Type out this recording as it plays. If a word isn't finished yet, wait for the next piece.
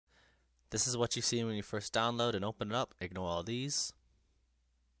This is what you see when you first download and open it up. Ignore all these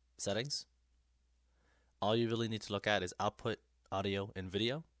settings. All you really need to look at is output, audio, and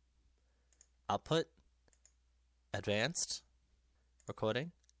video. Output, advanced,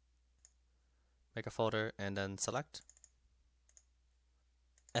 recording. Make a folder and then select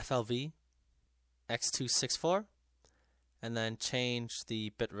FLV X264 and then change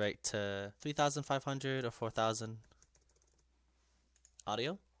the bitrate to 3500 or 4000.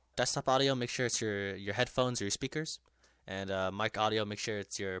 Audio, desktop audio, make sure it's your headphones or your speakers, and mic audio, make sure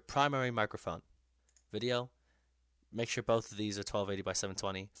it's your primary microphone. Video, make sure both of these are 1280 by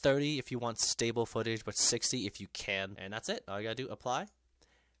 720. 30 if you want stable footage, but 60 if you can. And that's it. All you gotta do, apply.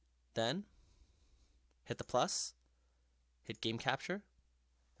 Then hit the plus, hit game capture,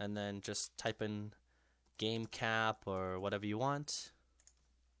 and then just type in game cap or whatever you want.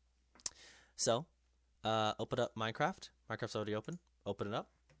 So open up Minecraft. Minecraft's already open. Open it up.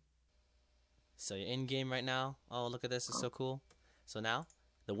 So you're in game right now. Oh, look at this, it's so cool. So now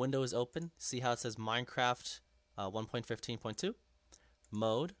the window is open. See how it says Minecraft 1.15.2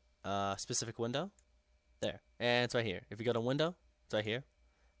 mode, specific window there, and it's right here. If you go to window, it's right here,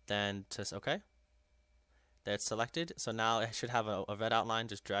 then just OK. That's selected. So now it should have a red outline.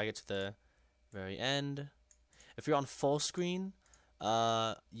 Just drag it to the very end. If you're on full screen,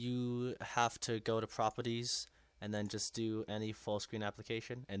 you have to go to properties and then just do any full screen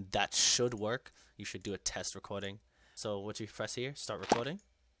application, and that should work. You should do a test recording. So what you press here, start recording.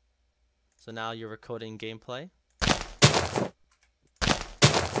 So now you're recording gameplay.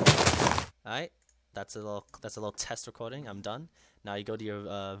 Alright, that's a little test recording. I'm done. Now you go to your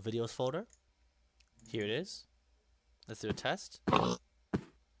videos folder. Here it is. Let's do a test.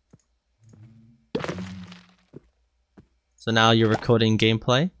 So now you're recording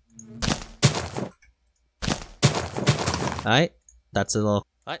gameplay. Alright, that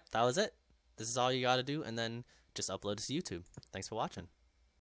was it. This is all you gotta do, and then just upload it to YouTube. Thanks for watching.